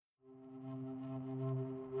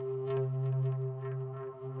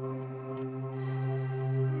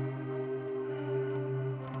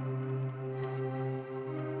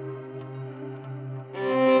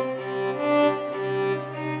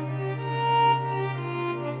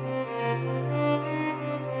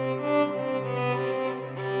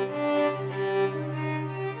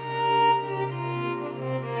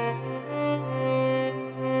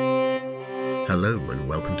Hello and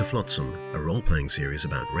welcome to Flotsam, a role-playing series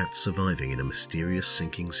about rats surviving in a mysterious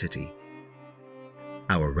sinking city.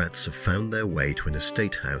 Our rats have found their way to an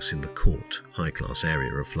estate house in the Court, high-class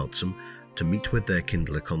area of Flotsam, to meet with their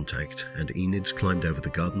kindler contact, and Enid's climbed over the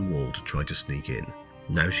garden wall to try to sneak in.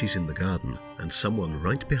 Now she's in the garden, and someone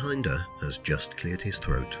right behind her has just cleared his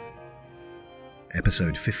throat.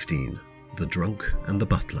 Episode 15, The Drunk and the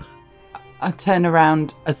Butler. I turn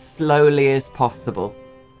around as slowly as possible.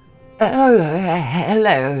 Oh,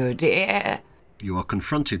 hello, dear. You are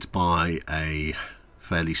confronted by a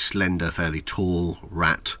fairly slender, fairly tall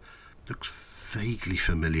rat. Looks vaguely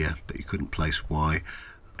familiar, but you couldn't place why.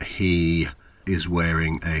 He is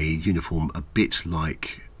wearing a uniform a bit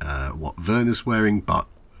like what Vern is wearing, but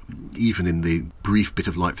even in the brief bit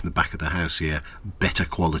of light from the back of the house here, better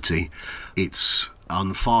quality. It's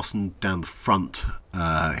unfastened down the front.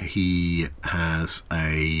 He has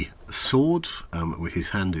a sword. His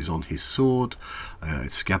hand is on his sword.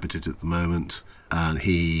 It's scabbarded at the moment. And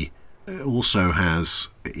he also has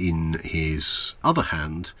in his other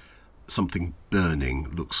hand something burning.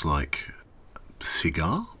 Looks like a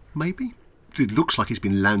cigar, maybe? It looks like he's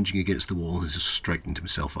been lounging against the wall and has just straightened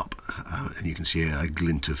himself up. And you can see a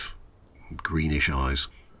glint of greenish eyes.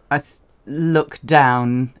 I look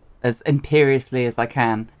down as imperiously as I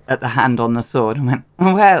can at the hand on the sword and went,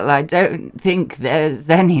 well, I don't think there's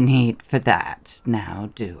any need for that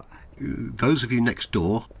now, do I? Those of you next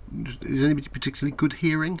door, is anybody particularly good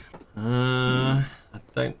hearing? I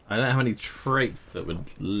don't have any traits that would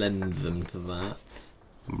lend them to that.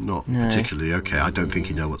 Not particularly. Okay, I don't think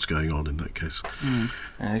you know what's going on in that case.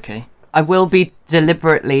 Okay. I will be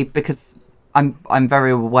deliberately, because I'm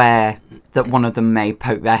very aware that one of them may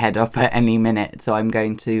poke their head up at any minute, so I'm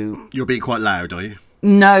going to... You're being quite loud, are you?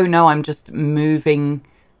 No, I'm just moving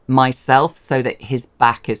myself so that his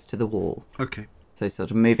back is to the wall. Okay. So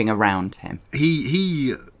sort of moving around him.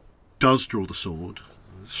 He does draw the sword,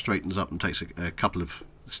 straightens up and takes a couple of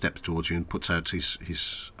steps towards you and puts out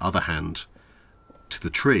his other hand to the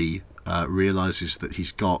tree, realises that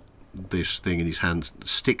he's got this thing in his hand,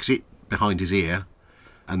 sticks it behind his ear,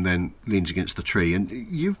 and then leans against the tree.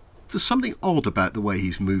 And there's something odd about the way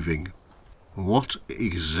he's moving. What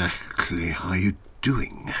exactly are you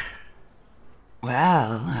doing?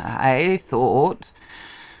 Well, I thought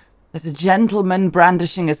that a gentleman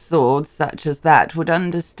brandishing a sword such as that would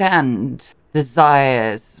understand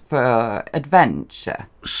desires for adventure.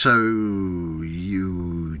 So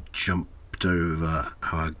you jumped over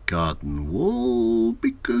our garden wall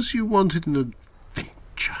because you wanted an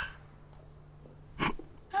adventure?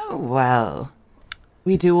 Oh, well,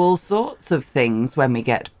 we do all sorts of things when we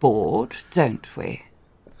get bored, don't we?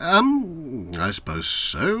 I suppose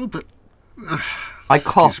so, but... I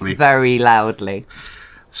cough very loudly.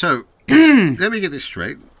 So, let me get this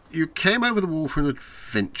straight. You came over the wall for an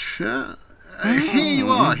adventure. Here you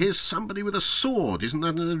are. Here's somebody with a sword. Isn't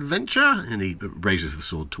that an adventure? And he raises the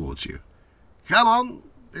sword towards you. Come on.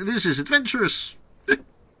 This is adventurous.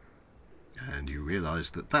 And you realise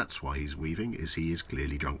that that's why he's weaving, is he is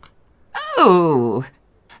clearly drunk. Oh,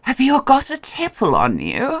 have you got a tipple on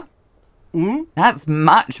you? That's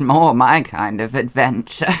much more my kind of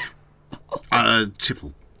adventure.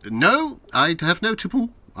 Tipple. No, I have no tipple.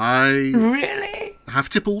 I Really? have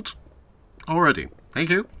tippled already. Thank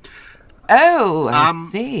you. Oh, I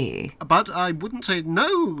see. But I wouldn't say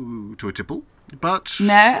no to a tipple. But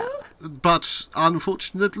No? But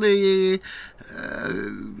unfortunately,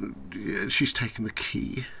 she's taken the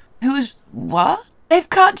key. Who's what? They've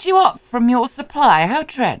cut you off from your supply. How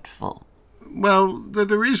dreadful. Well,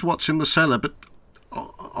 there is what's in the cellar, but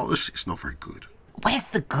honestly, it's not very good. Where's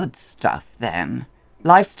the good stuff, then?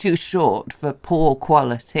 Life's too short for poor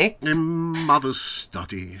quality. In Mother's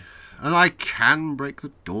study. And I can break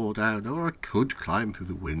the door down, or I could climb through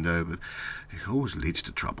the window, but it always leads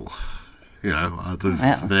to trouble. You know,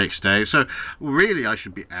 the next day. So, really, I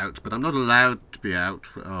should be out, but I'm not allowed to be out.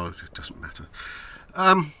 Oh, it doesn't matter.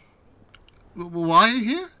 Why are you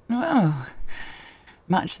here? Oh,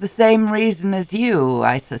 much the same reason as you,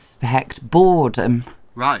 I suspect. Boredom.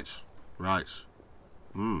 Right.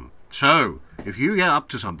 So, if you get up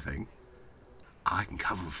to something, I can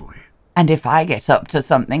cover for you. And if I get up to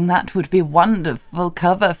something, that would be wonderful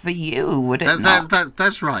cover for you, would it not?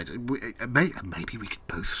 That's right. Maybe we could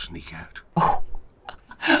both sneak out.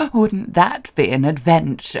 Oh, wouldn't that be an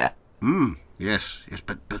adventure? Yes,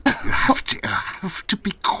 but you have to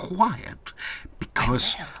be quiet,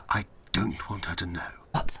 because I don't want her to know.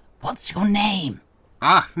 What's your name?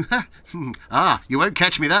 You won't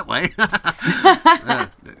catch me that way.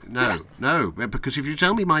 No, because if you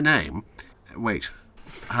tell me my name... Wait.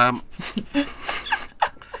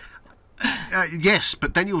 Yes,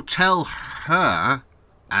 but then you'll tell her,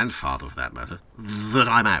 and father for that matter, that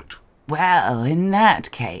I'm out. Well, in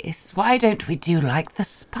that case, why don't we do like the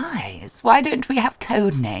spies? Why don't we have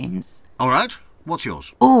code names? All right, what's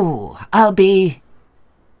yours? Ooh, I'll be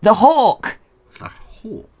the Hawk. The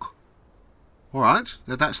Hawk. All right,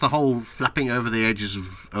 that's the whole flapping over the edges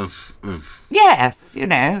of Yes, you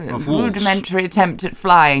know, Of walls. rudimentary attempt at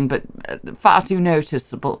flying, but far too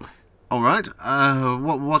noticeable. All right,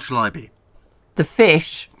 what shall I be? The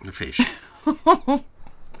fish. The fish.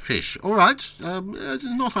 Fish. All right,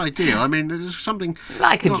 not ideal. I mean, there's something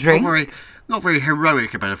Like a not drink. not very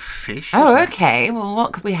heroic about a fish. Oh, is there? okay. Well,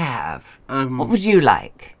 what could we have? What would you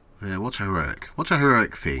like? Yeah, what's heroic? What's a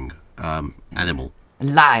heroic thing? Animal. A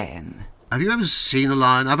lion. Have you ever seen a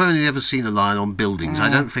lion? I've only ever seen a lion on buildings. I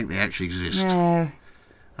don't think they actually exist. No.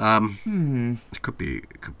 It could be.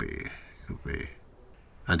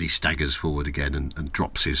 And he staggers forward again and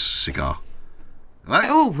drops his cigar. Right,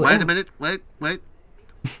 wait a minute. Wait.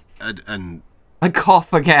 And I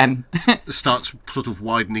cough again. starts sort of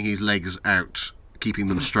widening his legs out, keeping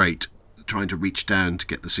them straight, trying to reach down to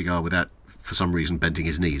get the cigar without, for some reason, bending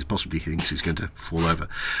his knees. Possibly he thinks he's going to fall over.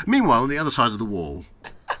 Meanwhile, on the other side of the wall...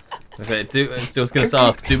 Okay, I was going to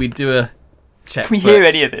ask, do we do a check? Can we hear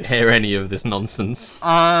any of this? Hear any of this nonsense?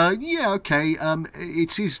 Yeah, okay.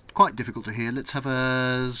 It is quite difficult to hear. Let's have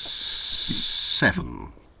a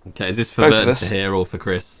 7. Okay, is this for Both of Vernon us. to hear or for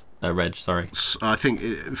Chris? Reg, sorry. I think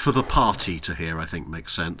for the party to hear, I think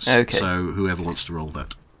makes sense. Okay. So whoever wants to roll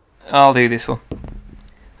that. I'll do this one.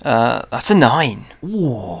 That's a 9.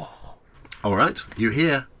 All right, you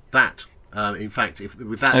hear that. In fact,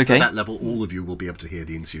 with that Okay. at that level, all of you will be able to hear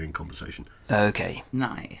the ensuing conversation. Okay.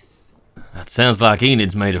 Nice. That sounds like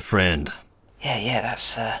Enid's made a friend. Yeah,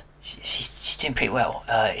 that's, she's doing pretty well.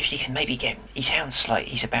 If she can maybe get him, he sounds like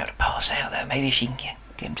he's about to pass out though. Maybe if she can get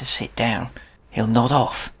him to sit down, he'll nod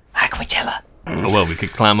off. How can we tell her? Oh, well, we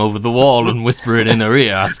could climb over the wall and whisper it in her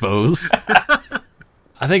ear, I suppose.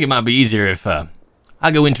 I think it might be easier if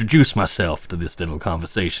I go introduce myself to this little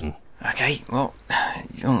conversation. Okay, well,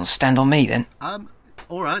 you want to stand on me then?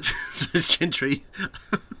 All right, says Gentry.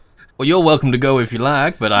 Well, you're welcome to go if you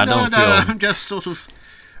like, but I don't No, feel... I'm just sort of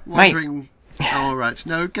wondering. All right,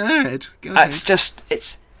 no, go ahead. It's just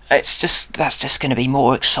that's just going to be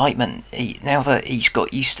more excitement. Now that he's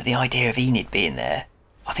got used to the idea of Enid being there,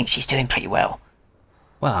 I think she's doing pretty well.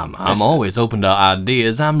 Well, I'm always open to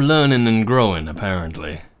ideas. I'm learning and growing,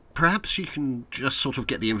 apparently. Perhaps you can just sort of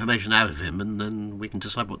get the information out of him, and then we can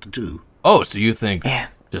decide what to do. Oh, so you think Yeah.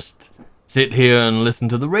 just sit here and listen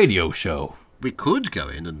to the radio show? We could go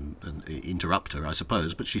in and interrupt her, I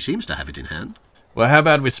suppose, but she seems to have it in hand. Well, how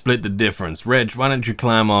about we split the difference? Reg, why don't you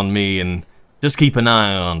climb on me and just keep an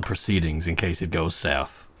eye on proceedings in case it goes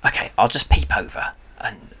south? Okay, I'll just peep over,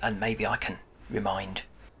 and maybe I can remind.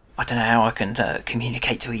 I don't know how I can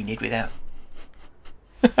communicate to Enid without.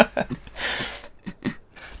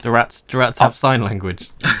 Do rats have sign language?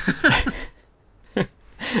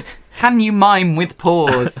 Can you mime with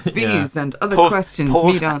paws? These and other questions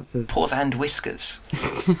need answers. Paws and whiskers.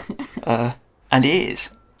 And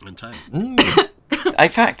ears. And tail. In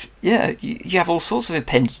fact, yeah, you have all sorts of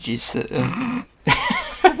appendages that...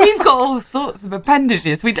 We've got all sorts of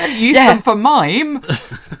appendages. We don't use Yeah. them for mime.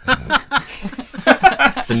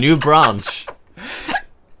 It's a new branch.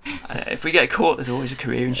 if we get caught, there's always a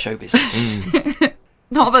career in show business.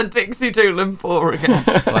 Not the Dixie Doolin 4 again.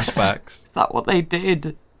 Flashbacks. Is that what they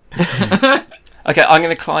did? Okay, I'm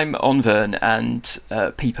going to climb on Vern and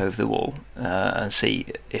peep over the wall and see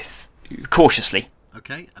if... Cautiously.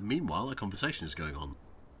 Okay, and meanwhile, a conversation is going on.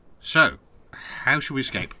 So, how shall we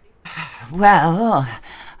escape? Well,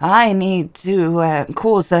 I need to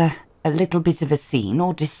cause a little bit of a scene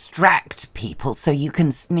or distract people so you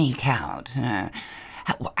can sneak out.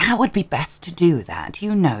 How would be best to do that?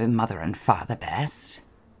 You know Mother and Father best.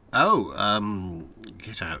 Oh,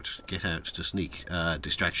 get out to sneak,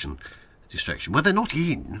 distraction. Well, they're not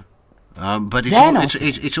in. But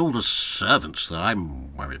it's all the servants that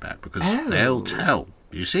I'm worried about because they'll tell.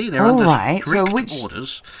 You see, they're All under right, so strict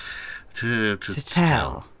orders to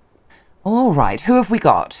tell. All right, who have we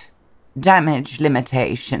got? Damage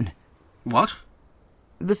limitation. What?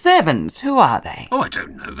 The servants, who are they? Oh, I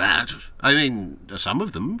don't know that. I mean, some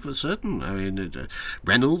of them for certain. I mean,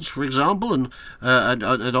 Reynolds, for example,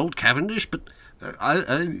 and old Cavendish. But I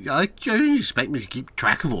don't expect me to keep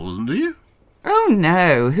track of all of them, do you? Oh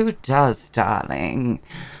no, who does, darling?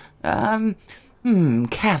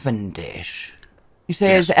 Cavendish. You say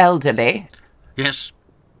Yes. is elderly, Yes.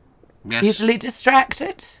 easily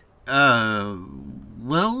distracted? Well,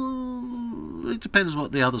 it depends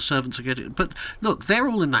what the other servants are getting. But look, they're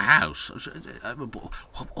all in the house.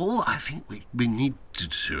 All I think we need to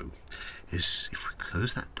do is if we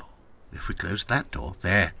close that door,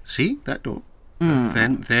 there, see that door?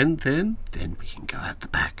 Then we can go out the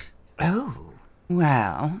back. Oh,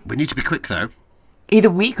 well. We need to be quick, though. Either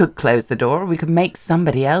we could close the door or we could make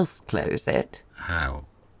somebody else close it. How?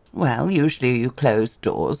 Well, usually you close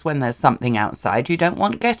doors when there's something outside you don't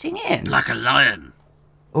want getting in. Like a lion.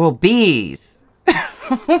 Or bees.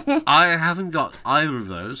 I haven't got either of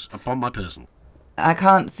those upon my person. I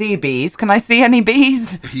can't see bees. Can I see any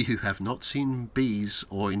bees? You have not seen bees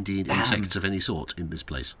or indeed insects of any sort in this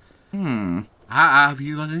place. Have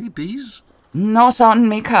you got any bees? Not on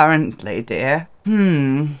me currently, dear.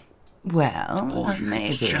 Well, Or you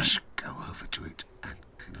maybe. just go over to it and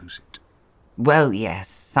close it. Well, yes,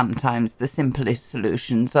 sometimes the simplest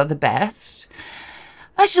solutions are the best.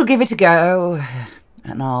 I shall give it a go.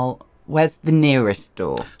 And where's the nearest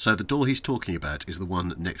door? So the door he's talking about is the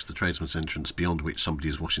one next to the tradesman's entrance, beyond which somebody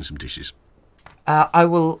is washing some dishes. I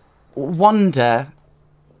will wander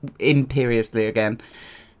imperiously again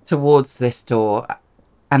towards this door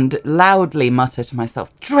and loudly mutter to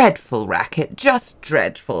myself, "Dreadful racket, just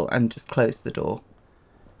dreadful," and just close the door.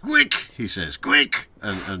 Quick, he says, quick,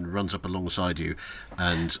 and runs up alongside you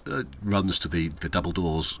and runs to the double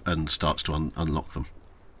doors and starts to unlock them.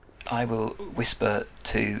 I will whisper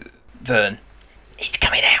to Vern, He's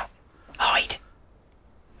coming out. Hide.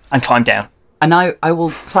 and climb down. And I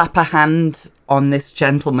will clap a hand on this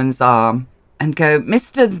gentleman's arm and go,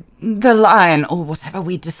 "Mr. the Lion," or whatever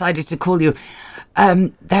we decided to call you,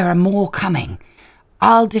 there are more coming.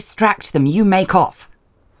 I'll distract them. You make off.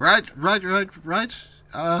 Right.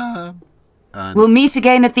 We'll meet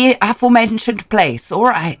again at the aforementioned place, all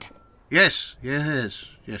right? Yes.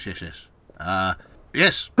 Yes.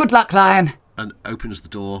 Good luck, Lion. And opens the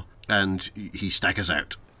door and he staggers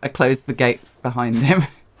out. I close the gate behind him.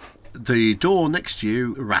 The door next to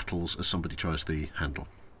you rattles as somebody tries the handle.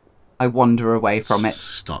 I wander away from it.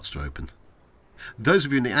 Starts to open. Those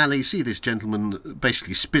of you in the alley see this gentleman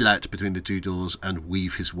basically spill out between the two doors and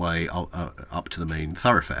weave his way up to the main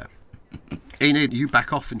thoroughfare. Enid, you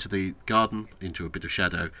back off into the garden, into a bit of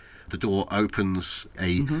shadow. The door opens.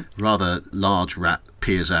 A rather large rat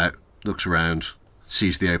peers out, looks around,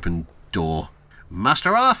 sees the open door.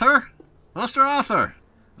 Master Arthur!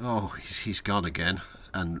 Oh, he's gone again,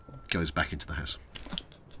 and goes back into the house.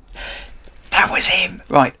 That was him.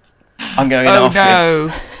 Right, I'm going in after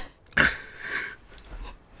him.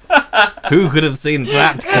 Who could have seen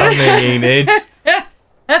that coming, Enid?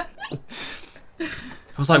 I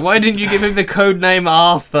was like, why didn't you give him the code name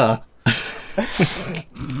Arthur?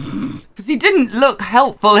 Because he didn't look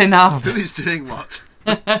helpful enough. Who is doing what?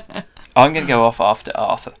 I'm going to go off after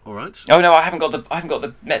Arthur. All right. Oh no, I haven't got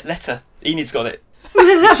the letter. Enid's got it.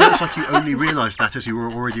 It sounds like you only realised that as you were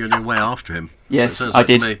already on your way after him. Yes, So it sounds I like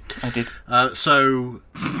to did. me. I did. So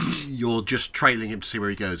you're just trailing him to see where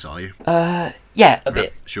he goes, are you? Yeah, a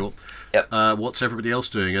bit. Sure. Yep. What's everybody else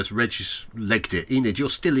doing as Reggie's legged it? Enid, you're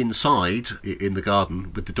still inside in the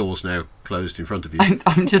garden with the doors now closed in front of you.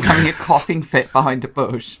 I'm just having a coughing fit behind a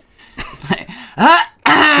bush. It's like,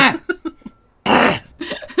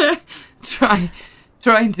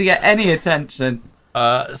 trying to get any attention.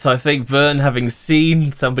 So I think Vern, having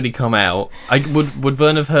seen somebody come out, would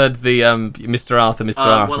Vern have heard the Mr. Arthur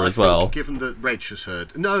Well, as well? given that Reg has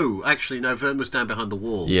heard. No, actually, no, Vern was down behind the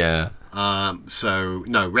wall. Yeah. So,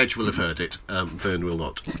 no, Reg will have heard it. Vern will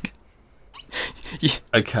not.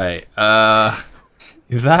 Okay.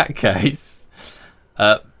 In that case,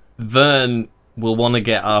 Vern will want to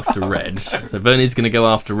get after Reg. So Vern is going to go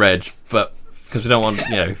after Reg, but because we don't want,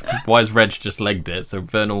 why has Reg just legged it? So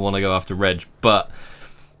Vern will want to go after Reg, but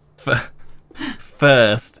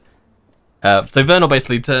first, so Vern will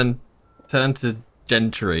basically turn to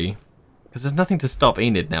Gentry, because there's nothing to stop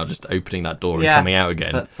Enid now just opening that door and coming out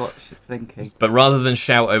again. That's what she's thinking. But rather than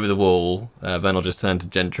shout over the wall, Vern will just turn to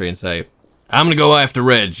Gentry and say, "I'm going to go after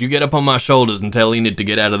Reg. You get up on my shoulders and tell Enid to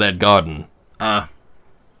get out of that garden."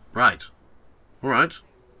 Right. All right.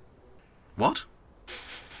 What?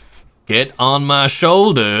 Get on my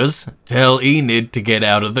shoulders. Tell Enid to get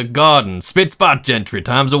out of the garden. Spit spot, Gentry.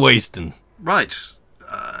 Time's a wasting. Right.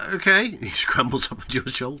 Okay. He scrambles up onto your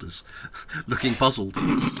shoulders, looking puzzled.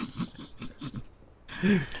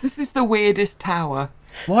 This is the weirdest tower.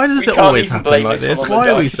 Why does We it can't always even happen blame like this this? one on the Why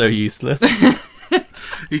are we dice. so useless?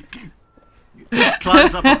 He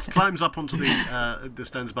climbs up onto the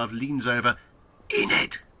stones above, leans over.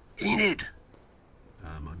 Enid.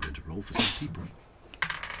 I'm going to roll for some people.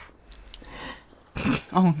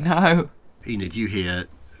 Oh no. Enid, you hear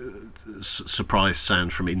surprised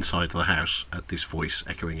sound from inside the house at this voice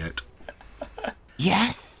echoing out.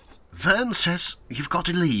 Yes? Vern says you've got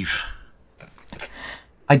to leave.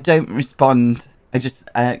 I don't respond. I just,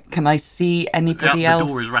 can I see anybody else? The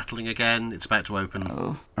door is rattling again. It's about to open.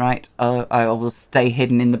 Oh, right. I will stay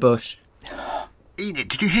hidden in the bush. Enid,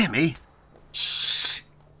 did you hear me? Shh.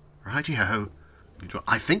 Righty-ho.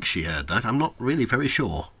 I think she heard that. I'm not really very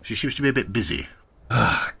sure. She seems to be a bit busy.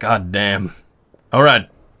 God damn. All right,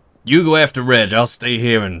 you go after Reg. I'll stay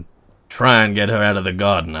here and try and get her out of the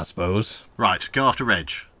garden, I suppose. Right, go after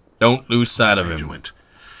Reg. Don't lose sight of Reg him. went.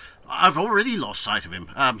 I've already lost sight of him.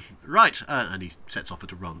 Right, and he sets off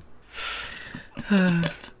at a run.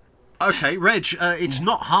 Okay, Reg, it's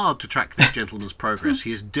not hard to track this gentleman's progress.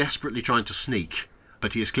 He is desperately trying to sneak,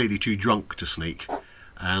 but he is clearly too drunk to sneak.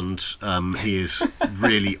 And he is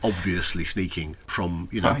really obviously sneaking from,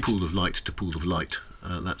 Right. pool of light to pool of light,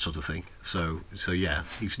 that sort of thing. So yeah,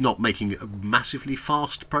 he's not making massively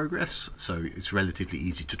fast progress, so it's relatively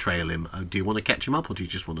easy to trail him. Do you want to catch him up, or do you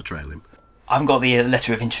just want to trail him? I haven't got the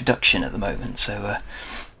letter of introduction at the moment, so...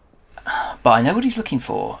 but I know what he's looking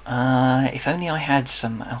for. If only I had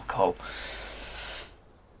some alcohol.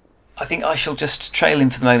 I think I shall just trail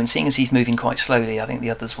him for the moment. Seeing as he's moving quite slowly, I think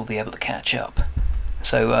the others will be able to catch up.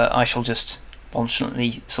 So I shall just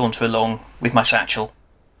nonchalantly saunter along with my satchel.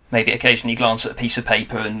 Maybe occasionally glance at a piece of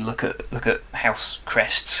paper and look at house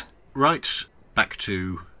crests. Right, back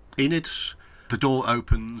to Enid. The door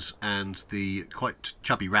opens and the quite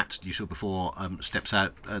chubby rat you saw before steps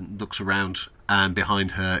out and looks around, and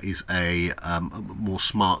behind her is a more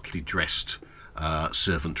smartly dressed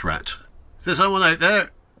servant rat. Is there someone out there?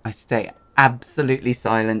 I stay absolutely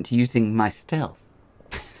silent using my stealth.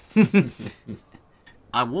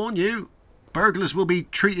 I warn you, burglars will be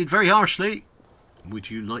treated very harshly. Would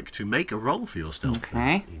you like to make a roll for your stealth?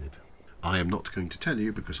 Okay. Enid? I am not going to tell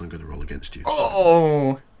you because I'm going to roll against you.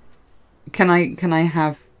 Oh! Can I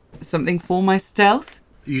have something for my stealth?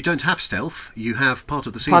 You don't have stealth. You have part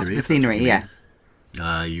of the scenery. Part of the if that's what scenery, you mean.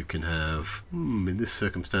 yes. You can have, in this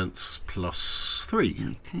circumstance,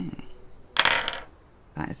 +3.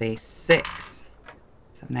 That is a 6.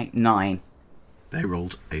 7, 8, 9. They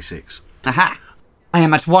rolled a 6. Aha! I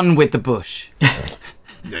am at one with the bush.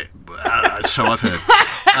 Yeah, so I've heard.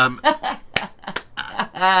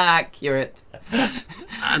 Accurate.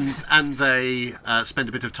 And they spend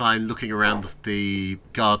a bit of time looking around the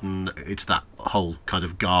garden. It's that whole kind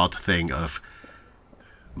of guard thing of,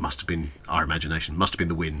 must have been our imagination, must have been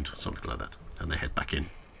the wind, something like that. And they head back in.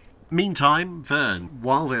 Meantime, Vern,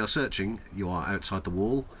 while they are searching, you are outside the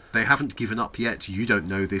wall. They haven't given up yet. You don't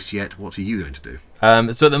know this yet. What are you going to do?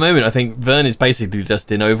 So at the moment, I think Vern is basically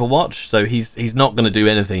just in Overwatch, so he's not going to do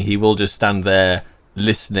anything. He will just stand there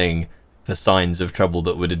listening for signs of trouble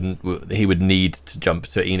that he would need to jump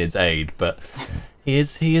to Enid's aid. But he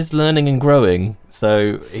is learning and growing,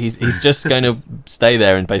 so he's just going to stay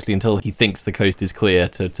there and basically until he thinks the coast is clear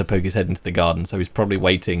to poke his head into the garden. So he's probably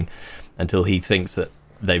waiting until he thinks that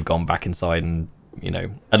they've gone back inside, and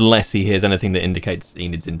unless he hears anything that indicates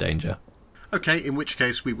Enid's in danger. Okay, in which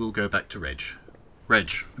case we will go back to Reg.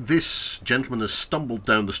 Reg, this gentleman has stumbled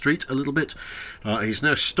down the street a little bit. He's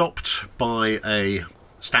now stopped by a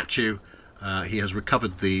statue. He has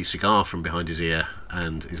recovered the cigar from behind his ear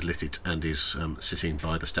and is lit it and is sitting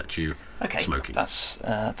by the statue smoking.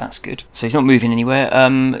 That's good. So he's not moving anywhere.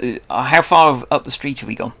 How far up the street have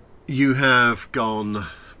we gone? You have gone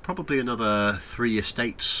probably another 3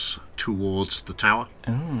 estates towards the tower.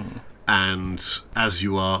 Oh. And as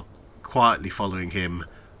you are quietly following him,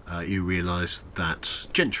 you realise that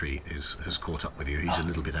Gentry has caught up with you. He's a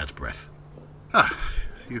little bit out of breath.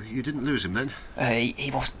 You didn't lose him then?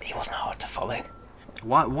 He wasn't hard to follow.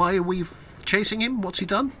 Why are we chasing him? What's he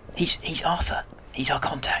done? He's Arthur. He's our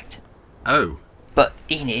contact. Oh, But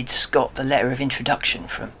Enid's got the letter of introduction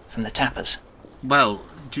from the Tappers. well,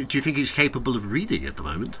 do you think he's capable of reading at the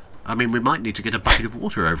moment? I mean, we might need to get a bucket of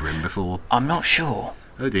water over him before... I'm not sure.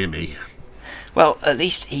 Oh dear me. Well, at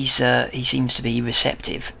least he seems to be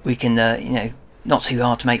receptive. We can, not too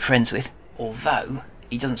hard to make friends with. Although,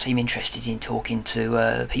 he doesn't seem interested in talking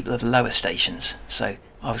to people at the lower stations. So,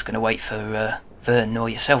 I was going to wait for Vern or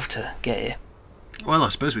yourself to get here. Well, I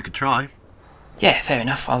suppose we could try. Yeah, fair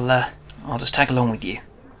enough. I'll just tag along with you.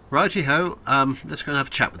 Righty-ho, let's go and have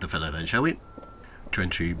a chat with the fellow then, shall we?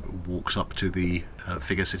 Gentry walks up to the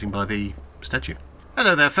figure sitting by the statue.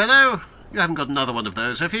 Hello there, fellow. You haven't got another one of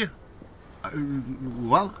those, have you?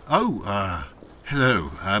 Hello.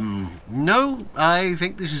 No, I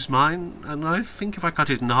think this is mine, and I think if I cut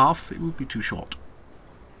it in half, it would be too short.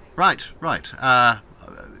 Right.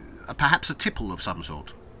 Perhaps a tipple of some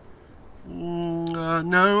sort.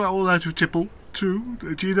 No, all out of tipple, too.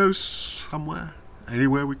 Do you know somewhere?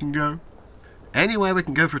 Anywhere we can go? Anywhere we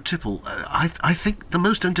can go for a tipple. I think the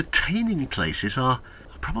most entertaining places are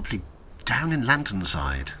probably down in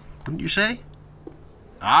Lanternside, wouldn't you say?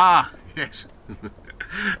 Ah, yes.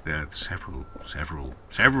 There are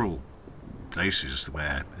several places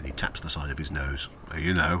where he taps the side of his nose.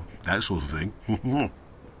 You know, that sort of thing.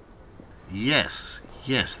 Yes,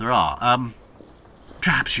 there are.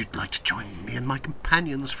 Perhaps you'd like to join me and my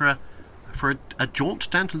companions for a jaunt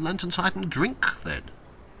down to Lanternside and a drink, then?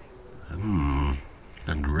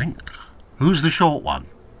 And drink. Who's the short one?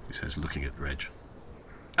 He says, looking at Reg.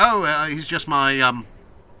 Oh, he's just my,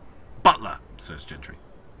 butler, says Gentry.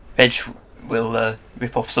 Reg will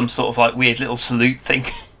rip off some sort of like weird little salute thing.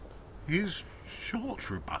 He's short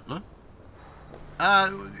for a butler.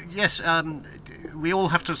 Yes, we all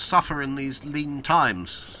have to suffer in these lean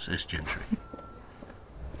times, says Gentry.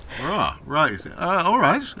 Ah, right. All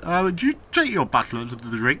right. Do you take your butler to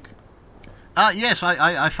the drink? Yes,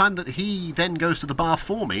 I find that he then goes to the bar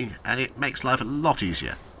for me, and it makes life a lot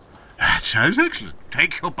easier. That sounds excellent.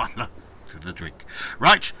 Take your butler to the drink.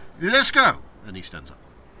 Right, let's go. And he stands up.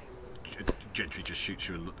 Gentry just shoots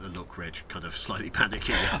you a look, Reg, kind of slightly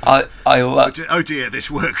panicking. Oh dear,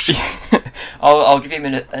 this worked. I'll give him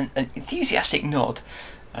an enthusiastic nod.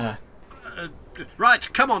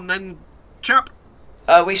 Right, come on then, chap.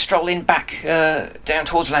 We strolling back down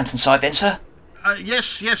towards Lanternside then, sir?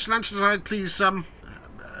 Yes, Lanternside, please,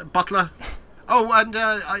 butler. Oh, and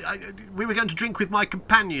we were going to drink with my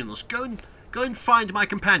companions. Go and find my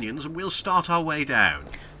companions, and we'll start our way down.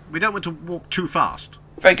 We don't want to walk too fast.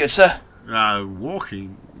 Very good, sir.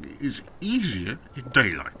 Walking is easier in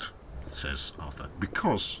daylight, says Arthur,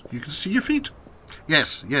 because you can see your feet.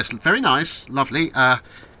 Yes, very nice, lovely.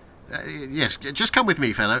 Yes, just come with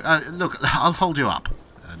me, fellow. Look, I'll hold you up.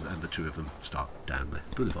 And the two of them start down the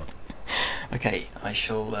boulevard. Okay, I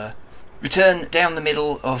shall return down the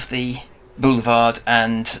middle of the boulevard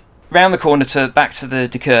and round the corner back to the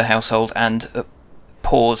Decoeur household and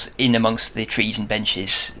pause in amongst the trees and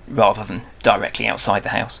benches rather than directly outside the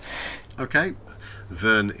house. Okay.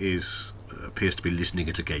 Vern appears to be listening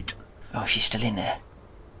at a gate. Oh, she's still in there.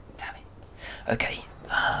 Damn it. Okay,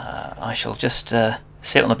 I shall just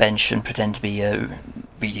sit on a bench and pretend to be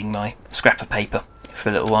reading my scrap of paper for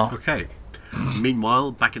a little while. Okay.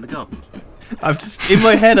 Meanwhile, back in the garden. In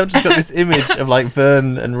my head, I've just got this image of like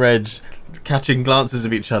Vern and Reg catching glances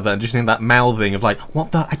of each other and just doing that mouthing of like,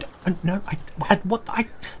 what the? I don't know.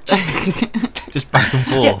 Just back and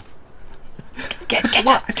forth. Get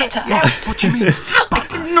her out. What do you mean? I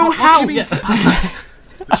didn't know how.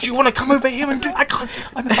 Do you want to come over here and do? I can't.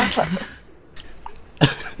 I'm a butler.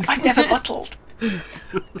 I've never buttled.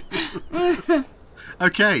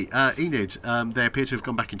 Okay, Enid, they appear to have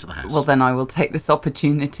gone back into the house. Well, then I will take this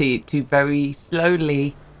opportunity to very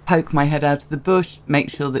slowly poke my head out of the bush, make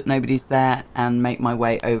sure that nobody's there, and make my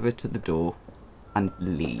way over to the door and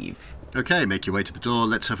leave. Okay, make your way to the door.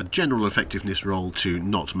 Let's have a general effectiveness roll to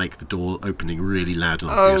not make the door opening really loud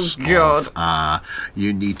and obvious. Oh, God.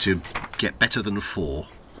 You need to get better than 4.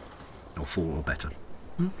 Or 4 or better.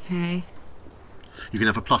 Okay. You can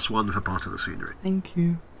have a +1 for part of the scenery. Thank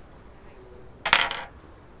you.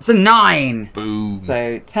 It's a 9. Boom.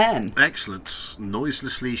 So 10. Excellent.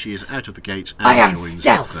 Noiselessly, she is out of the gate and I am joins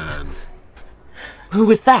stealth. Vern. Who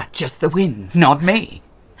was that? Just the wind, not me.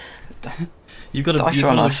 You've got Dice are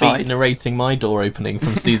on to our be side. narrating my door opening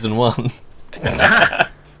from season 1.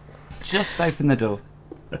 Just open the door.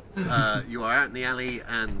 You are out in the alley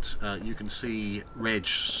and you can see Reg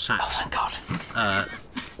sat Thank God.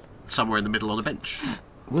 somewhere in the middle on a bench.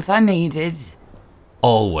 Was I needed?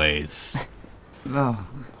 Always. Oh.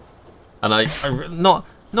 And I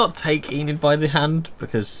not take Enid by the hand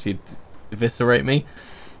because she'd eviscerate me,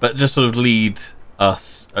 but just sort of lead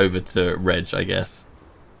us over to Reg, I guess.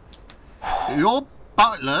 Your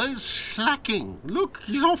butler is slacking. Look,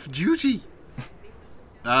 he's off duty.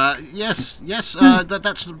 Yes, that's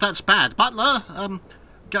bad. Butler,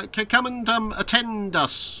 come and attend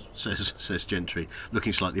us, says Gentry,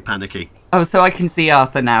 looking slightly panicky. Oh, so I can see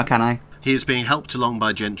Arthur now, can I? He is being helped along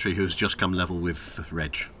by Gentry, who's just come level with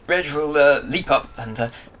Reg. Reg will leap up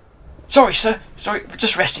and... Sorry, sir. Sorry,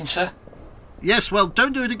 just resting, sir. Yes, well,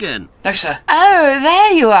 don't do it again. No, sir. Oh,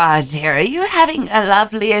 there you are, dear. Are you having a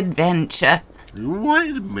lovely adventure?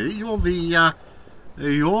 Wait a minute,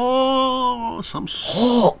 you're some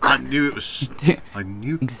Hawk. I knew it was... I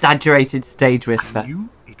knew Exaggerated stage whisper.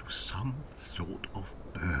 it was some sort of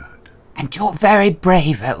bird. And you're very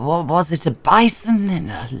brave. What was it, a bison and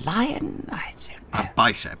a lion? I don't know. A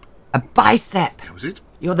bicep. A bicep. That was it.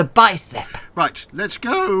 You're the bicep. Right, let's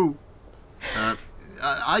go.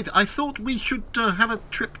 I thought we should have a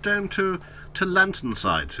trip down to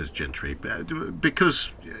Lanternside, says Gentry,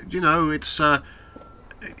 because,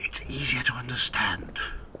 it's easier to understand.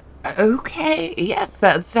 Okay, yes,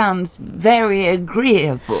 that sounds very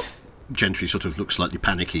agreeable. Gentry sort of looks slightly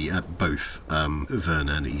panicky at both Vern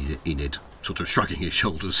and Enid, sort of shrugging his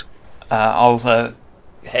shoulders. I'll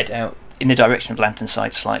head out in the direction of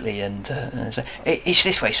Lanternside slightly and say, "It's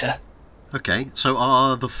this way, sir." Okay, so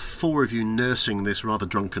are the four of you nursing this rather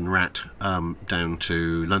drunken rat down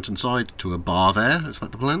to Lanternside, to a bar there? Is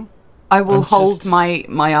that the plan? I will hold my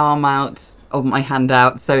arm out, or my hand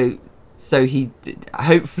out, so he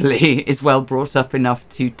hopefully is well brought up enough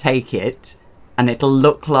to take it, and it'll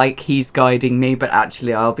look like he's guiding me, but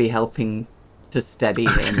actually I'll be helping to steady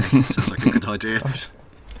him. Sounds like a good idea.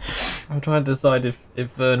 I'm trying to decide if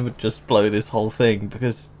Vern would just blow this whole thing,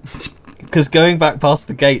 because going back past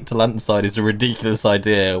the gate to Lanternside is a ridiculous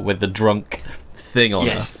idea with the drunk thing on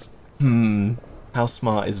us. How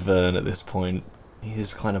smart is Vern at this point?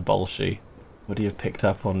 He's kind of bolshy. Would he have picked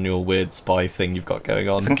up on your weird spy thing you've got going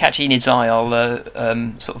on? If I can catch Enid's eye, I'll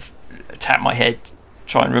sort of tap my head,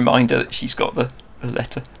 try and remind her that she's got the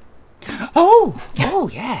letter. Oh,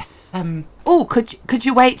 yes. Could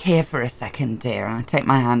you wait here for a second, dear? And I take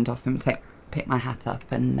my hand off him, pick my hat up,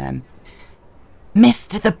 and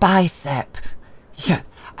Mr. the Bicep. Yeah,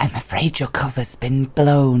 I'm afraid your cover's been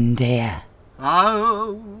blown, dear.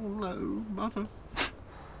 Oh, no, Mother.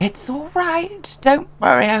 It's all right. Don't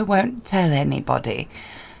worry, I won't tell anybody.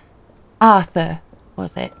 Arthur,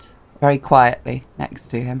 was it? Very quietly next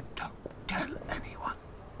to him. Don't tell anyone.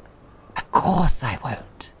 Of course I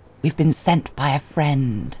won't. We've been sent by a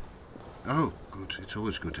friend. Oh, good. It's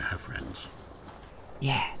always good to have friends.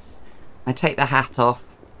 Yes. I take the hat off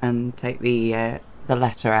and take the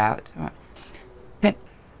letter out.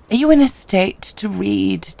 Are you in a state to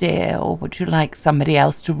read, dear, or would you like somebody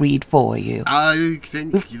else to read for you? I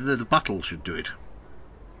think the bottle should do it.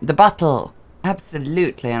 The bottle.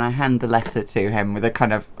 Absolutely. And I hand the letter to him with a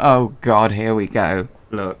kind of, oh God, here we go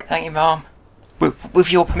look. Thank you, Ma'am.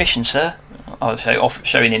 With your permission, sir, I'll show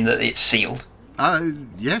showing him that it's sealed.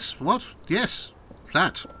 Yes, what? Yes,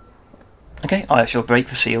 that. Okay, I shall break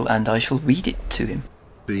the seal and I shall read it to him.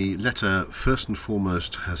 The letter, first and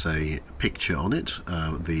foremost, has a picture on it.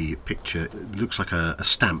 The picture looks like a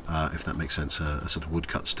stamp, if that makes sense, a sort of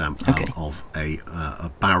woodcut stamp of a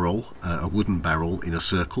barrel, a wooden barrel in a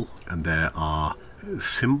circle, and there are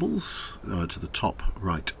symbols to the top,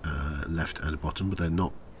 right, left, and bottom, but they're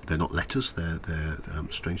not letters. They're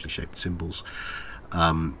strangely shaped symbols.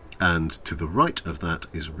 And to the right of that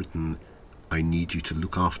is written, "I need you to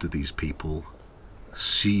look after these people.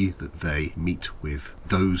 See that they meet with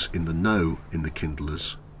those in the know in the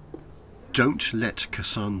Kindlers. Don't let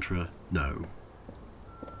Cassandra know."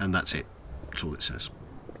 And that's it. That's all it says.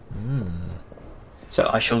 So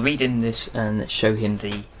I shall read him this and show him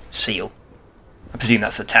the seal. I presume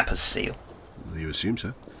that's the tapper's seal. You assume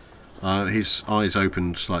so. His eyes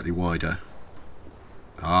opened slightly wider.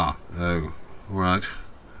 Oh, right.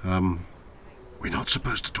 We're not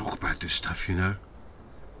supposed to talk about this stuff, you know.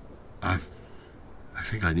 I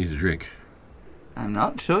think I need a drink. I'm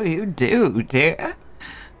not sure you do, dear.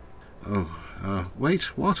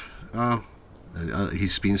 Wait, what?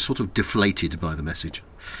 He's been sort of deflated by the message.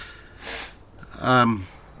 I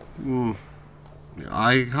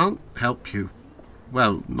can't help you.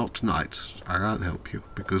 Well, not tonight. I can't help you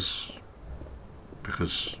because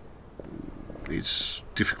it's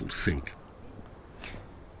difficult to think.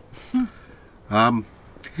 Can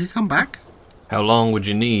you come back? How long would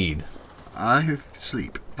you need? I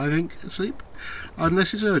think sleep,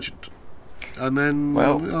 unless it's urgent. And then,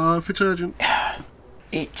 if it's urgent.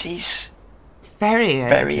 It is It's very urgent.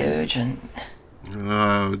 very urgent.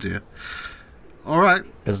 Oh dear. All right.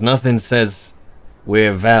 Because nothing says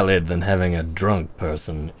we're valid than having a drunk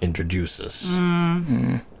person introduce us.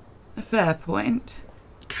 A fair point.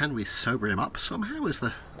 Can we sober him up somehow? Is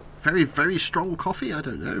there very, very strong coffee? I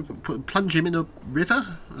don't know. Plunge him in a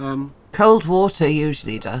river? Cold water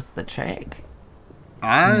usually does the trick.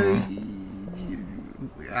 How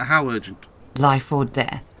urgent? Life or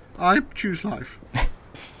death. I choose life.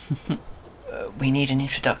 We need an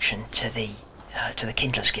introduction to the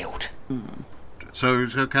Kindlers Guild. So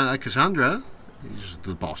Cassandra is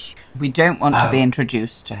the boss. We don't want to be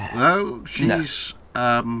introduced to her. No, she's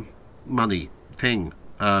money thing.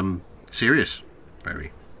 Serious,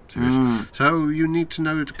 very serious. So you need to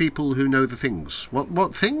know the people who know the things.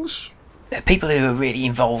 What things? People who are really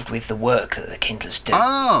involved with the work that the Kindlers do.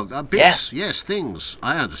 Oh, bits. Yeah. Yes, things.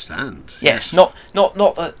 I understand. Yes, not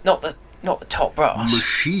the top brass.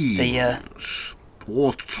 Machines.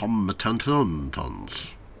 automatons.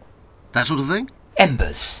 That sort of thing?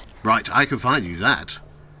 Embers. Right, I can find you that.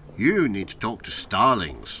 You need to talk to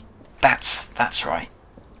starlings. That's right.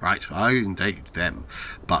 Right, I can take them,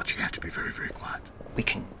 but you have to be very, very quiet. We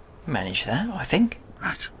can manage that, I think.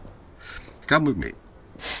 Right. Come with me.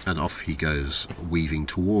 And off he goes, weaving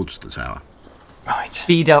towards the tower. Right.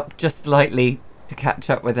 Speed up just slightly to catch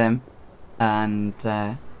up with him and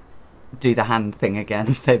do the hand thing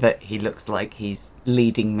again so that he looks like he's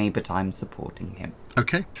leading me but I'm supporting him.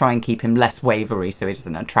 Okay. Try and keep him less wavery so he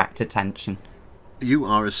doesn't attract attention. You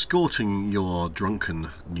are escorting your drunken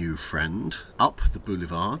new friend up the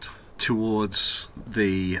boulevard towards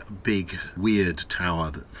the big, weird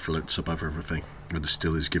tower that floats above everything and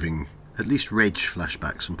still is giving at least Reg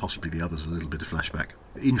flashbacks and possibly the others a little bit of flashback.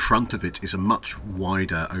 In front of it is a much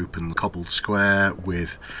wider, open, cobbled square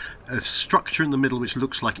with a structure in the middle which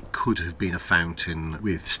looks like it could have been a fountain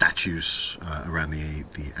with statues around the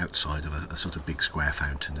outside of a sort of big square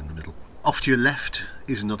fountain in the middle. Off to your left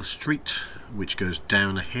is another street which goes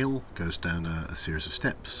down a hill, goes down a series of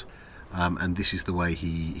steps, and this is the way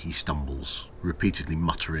he stumbles, repeatedly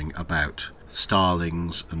muttering about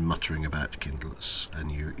starlings and muttering about kindlers,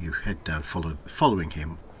 and you head down following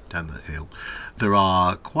him down the hill. There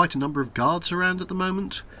are quite a number of guards around at the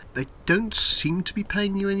moment. They don't seem to be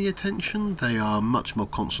paying you any attention. They are much more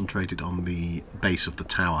concentrated on the base of the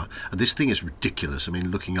tower. And this thing is ridiculous. I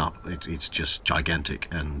mean, looking up, it's just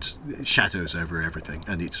gigantic and shadows over everything.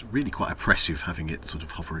 And it's really quite oppressive having it sort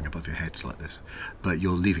of hovering above your heads like this. But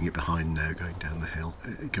you're leaving it behind now, going down the hill,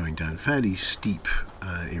 going down fairly steep,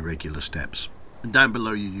 irregular steps. And down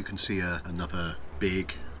below you can see another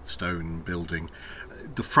big stone building.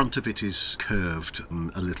 The front of it is curved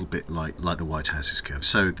a little bit like the White House is curved.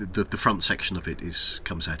 So the front section of it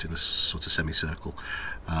comes out in a sort of semicircle,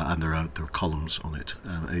 and there are columns on it.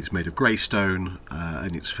 It's made of grey stone,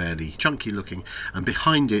 and it's fairly chunky looking. And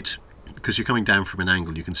behind it, because you're coming down from an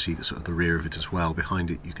angle, you can see the rear of it as well.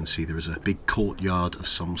 Behind it, you can see there is a big courtyard of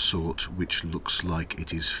some sort, which looks like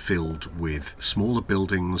it is filled with smaller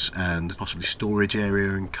buildings and possibly storage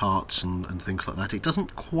area and carts and things like that. It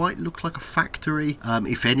doesn't quite look like a factory.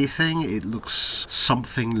 If anything, it looks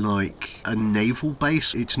something like a naval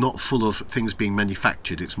base. It's not full of things being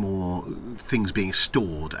manufactured. It's more things being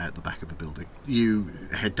stored at the back of a building. You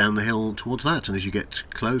head down the hill towards that, and as you get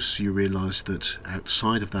close, you realise that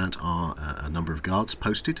outside of that are a number of guards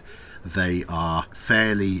posted. They are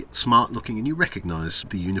fairly smart looking, and you recognise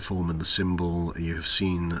the uniform and the symbol. You have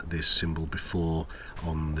seen this symbol before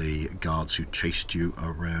on the guards who chased you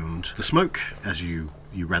around the smoke as you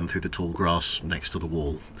ran through the tall grass next to the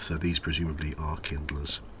wall. So these presumably are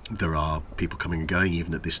kindlers. There are people coming and going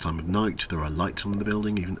even at this time of night. There are lights on the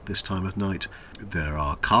building even at this time of night. There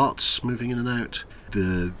are carts moving in and out.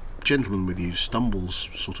 The gentleman with you stumbles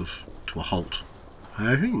sort of to a halt.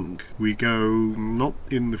 I think we go not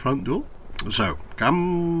in the front door. So,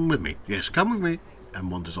 come with me. Yes, come with me. And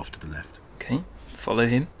wanders off to the left. Okay, follow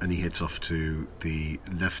him. And he heads off to the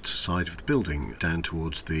left side of the building, down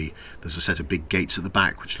towards there's a set of big gates at the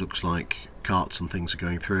back, which looks like carts and things are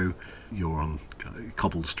going through. You're on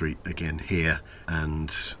cobbled street again here, and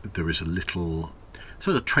there is a little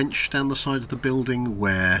sort of trench down the side of the building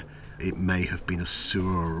where it may have been a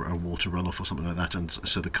sewer or a water runoff or something like that, and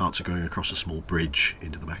so the carts are going across a small bridge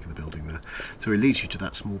into the back of the building there. So it leads you to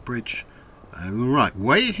that small bridge. Right,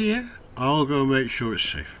 wait here. I'll go make sure it's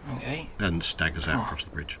safe. Okay. And staggers out across the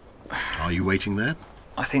bridge. Are you waiting there?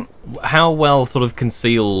 I think... How well sort of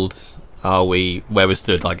concealed are we where we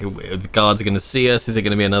stood? Like, the guards are going to see us? Is it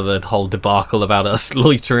going to be another whole debacle about us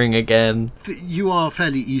loitering again? You are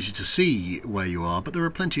fairly easy to see where you are, but there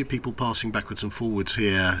are plenty of people passing backwards and forwards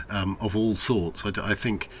here of all sorts. I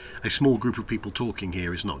think a small group of people talking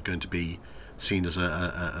here is not going to be seen as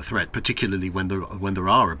a threat, particularly when there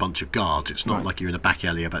are a bunch of guards. It's not like you're in a back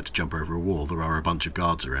alley about to jump over a wall. There are a bunch of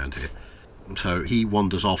guards around here. So he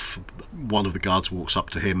wanders off. One of the guards walks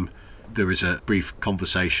up to him. There is a brief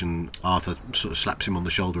conversation. Arthur sort of slaps him on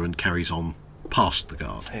the shoulder and carries on past the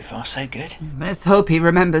guard. So far, so good. Let's hope he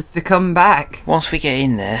remembers to come back. Once we get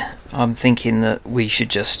in there, I'm thinking that we should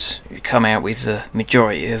just come out with the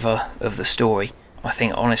majority of the story. I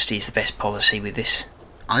think honesty is the best policy with this.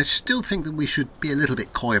 I still think that we should be a little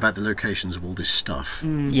bit coy about the locations of all this stuff.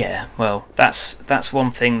 Yeah, well, that's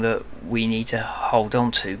one thing that we need to hold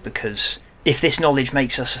on to, because if this knowledge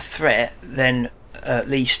makes us a threat, then at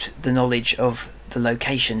least the knowledge of the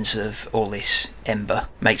locations of all this ember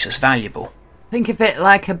makes us valuable. Think of it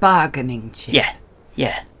like a bargaining chip.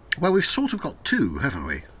 Yeah. Well, we've sort of got two, haven't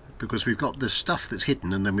we? Because we've got the stuff that's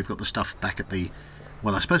hidden, and then we've got the stuff back at the...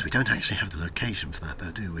 Well, I suppose we don't actually have the location for that,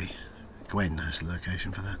 though, do we? Gwen knows the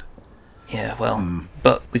location for that. Yeah, well,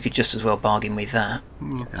 but we could just as well bargain with that.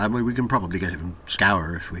 We can probably get him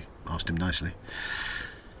Scour if we asked him nicely.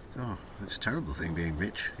 Oh, it's a terrible thing being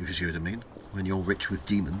rich, if you see what I mean. When you're rich with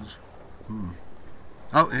demons.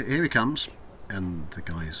 Oh, here he comes. And the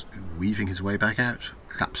guy's weaving his way back out,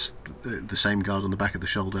 claps the same guard on the back of the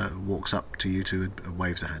shoulder, walks up to you two and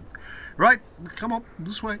waves a hand. Right, come on,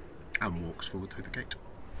 this way. And walks forward through the gate.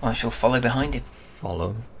 I shall follow behind him.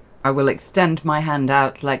 Follow. I will extend my hand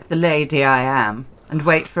out like the lady I am and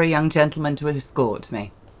wait for a young gentleman to escort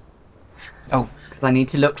me. Oh. Because I need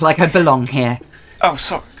to look like I belong here. Oh,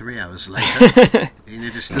 sorry. 3 hours later,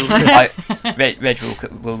 Enid is still Reg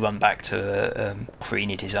will run back to offer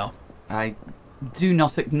Enid his arm. I do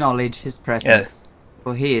not acknowledge his presence,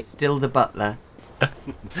 for he is still the butler.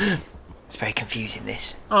 It's very confusing,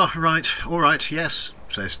 this. Oh, right, all right, yes,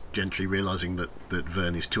 says Gentry, realising that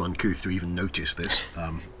Vern is too uncouth to even notice this,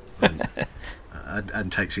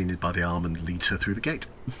 and takes Enid by the arm and leads her through the gate.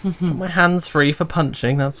 Got my hands free for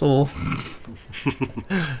punching, that's all.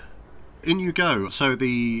 In you go. So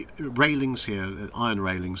the railings here, iron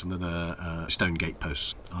railings, and then a stone gate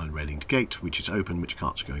post, iron railinged gate, which is open, which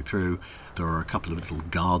carts are going through. There are a couple of little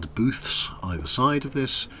guard booths either side of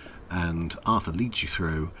this, and Arthur leads you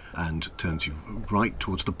through and turns you right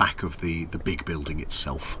towards the back of the big building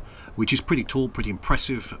itself, which is pretty tall, pretty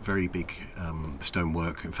impressive, very big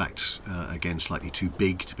stonework. In fact, again, slightly too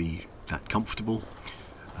big to be that comfortable.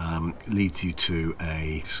 Leads you to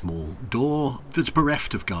a small door that's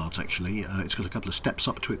bereft of guards, actually. It's got a couple of steps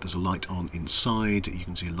up to it. There's a light on inside. You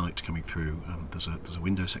can see a light coming through. There's a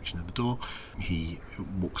window section in the door. He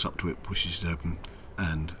walks up to it, pushes it open,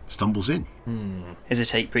 and stumbles in.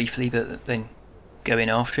 Hesitate briefly, but then go in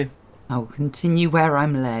after him. I'll continue where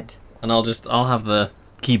I'm led. And I'll have the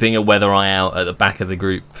keeping a weather eye out at the back of the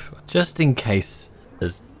group, just in case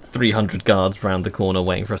there's 300 guards round the corner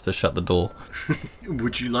waiting for us to shut the door.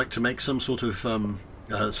 Would you like to make some sort of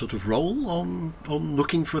roll on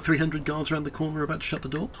looking for 300 guards around the corner about to shut the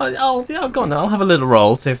door? I'll go on then. I'll have a little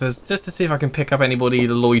roll, see if there's just to see if I can pick up anybody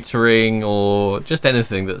loitering or just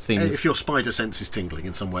anything that seems. If your spider sense is tingling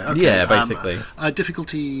in some way. Okay, yeah, basically. A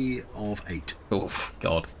difficulty of 8. Oh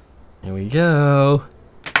God! Here we go.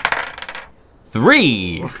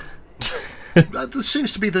 3. There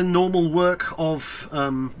seems to be the normal work of,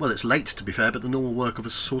 it's late to be fair, but the normal work of a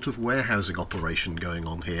sort of warehousing operation going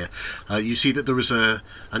on here. You see that there is an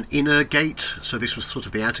inner gate, so this was sort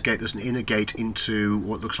of the outer gate. There's an inner gate into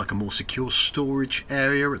what looks like a more secure storage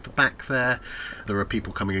area at the back there. There are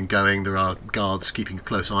people coming and going. There are guards keeping a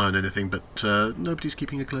close eye on anything, but nobody's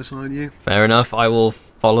keeping a close eye on you. Fair enough. I will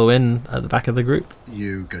follow in at the back of the group.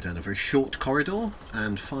 You go down a very short corridor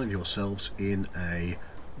and find yourselves in a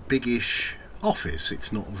biggish office.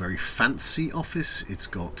 It's not a very fancy office. It's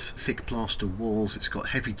got thick plaster walls. It's got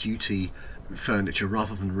heavy duty furniture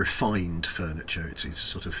rather than refined furniture. It's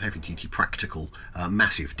sort of heavy duty practical,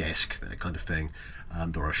 massive desk, that kind of thing.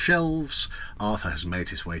 There are shelves. Arthur has made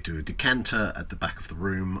his way to a decanter at the back of the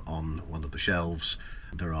room on one of the shelves.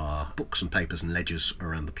 There are books and papers and ledgers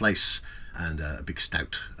around the place, and a big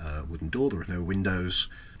stout wooden door. There are no windows,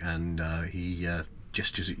 and he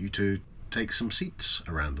gestures at you to take some seats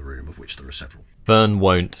around the room, of which there are several. Vern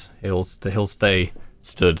won't. He'll stay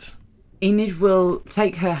stood. Enid will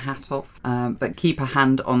take her hat off, but keep a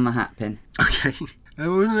hand on the hat pin. Okay.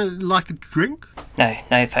 Wouldn't like a drink?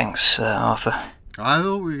 No thanks, Arthur. I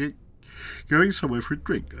thought we were going somewhere for a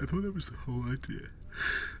drink. I thought that was the whole idea.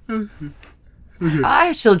 Okay.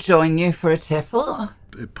 I shall join you for a tipple.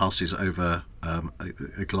 It passes over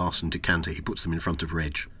a glass and decanter. He puts them in front of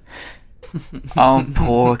Reg. I'll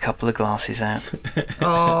pour a couple of glasses out.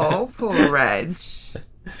 Oh, poor Reg.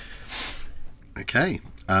 Okay.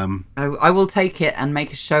 I will take it and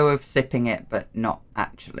make a show of sipping it, but not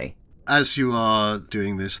actually. As you are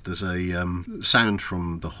doing this, there's a sound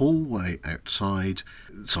from the hallway outside.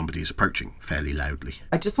 Somebody is approaching fairly loudly.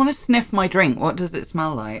 I just want to sniff my drink. What does it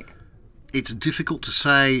smell like? It's difficult to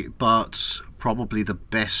say, but probably the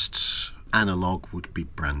best analogue would be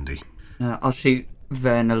brandy. I'll shoot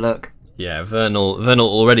Vern a look. Yeah, Vern will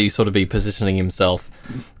already sort of be positioning himself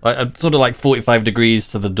sort of like 45 degrees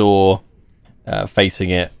to the door,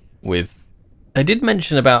 facing it with... They did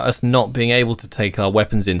mention about us not being able to take our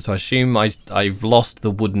weapons in, so I assume I've lost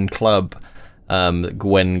the wooden club that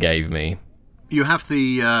Gwen gave me. You have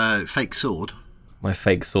the fake sword. My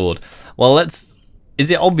fake sword. Well, is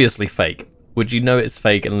it obviously fake? Would you know it's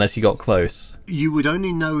fake unless you got close? You would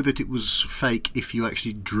only know that it was fake if you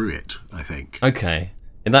actually drew it, I think. Okay.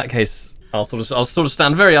 In that case, I'll sort of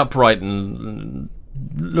stand very upright and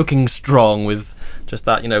looking strong with just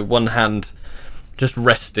that, one hand just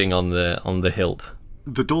resting on the hilt.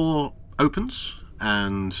 The door opens,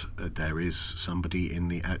 and there is somebody in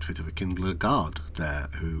the outfit of a Kindler guard there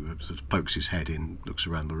who sort of pokes his head in, looks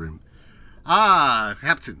around the room. "Ah,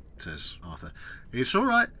 Captain," says Arthur. "It's all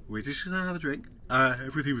right. We're just going to have a drink.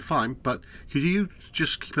 Everything will be fine, but could you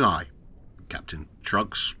just keep an eye?" Captain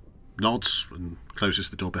shrugs, nods, and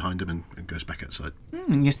closes the door behind him and goes back outside.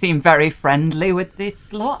 You seem very friendly with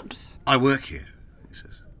this lot. "I work here," he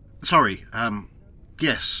says. "Sorry,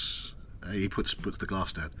 yes." He puts the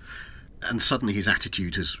glass down. And suddenly his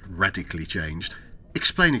attitude has radically changed.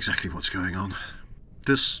 "Explain exactly what's going on.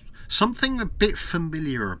 There's something a bit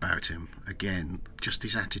familiar about him. Again, just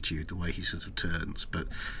his attitude, the way he sort of turns. But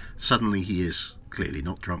suddenly he is clearly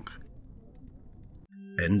not drunk."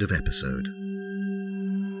 End of episode.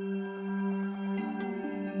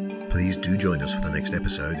 Please do join us for the next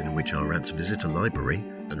episode, in which our rats visit a library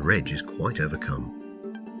and Reg is quite overcome.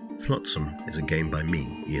 Flotsam is a game by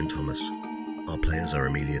me, Ian Thomas. Our players are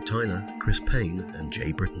Amelia Tyler, Chris Payne and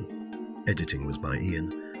Jay Britton. Editing was by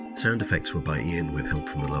Ian. Sound effects were by Ian with help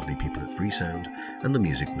from the lovely people at Freesound, and the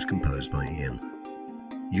music was composed by Ian.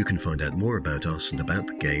 You can find out more about us and about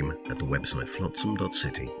the game at the website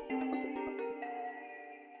flotsam.city.